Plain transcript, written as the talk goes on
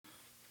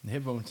The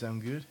headphones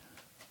sound good.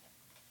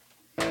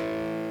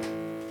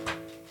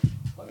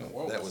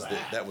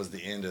 That was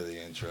the end of the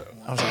intro.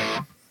 I was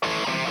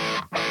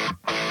like,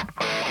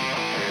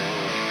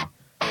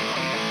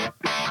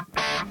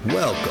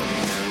 Welcome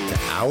to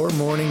Our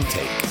Morning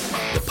Take,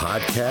 the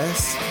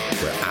podcast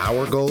where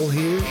our goal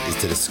here is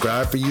to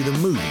describe for you the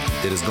movie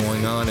that is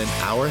going on in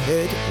our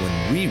head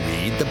when we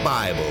read the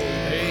Bible.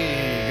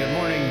 hey, good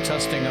morning.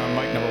 Testing on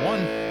mic number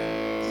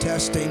 1.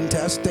 Testing.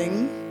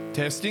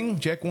 Testing.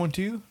 Check 1,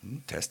 2.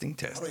 Testing.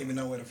 I don't even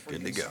know where the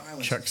freaking Good to go.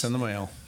 silence Checks in the mail.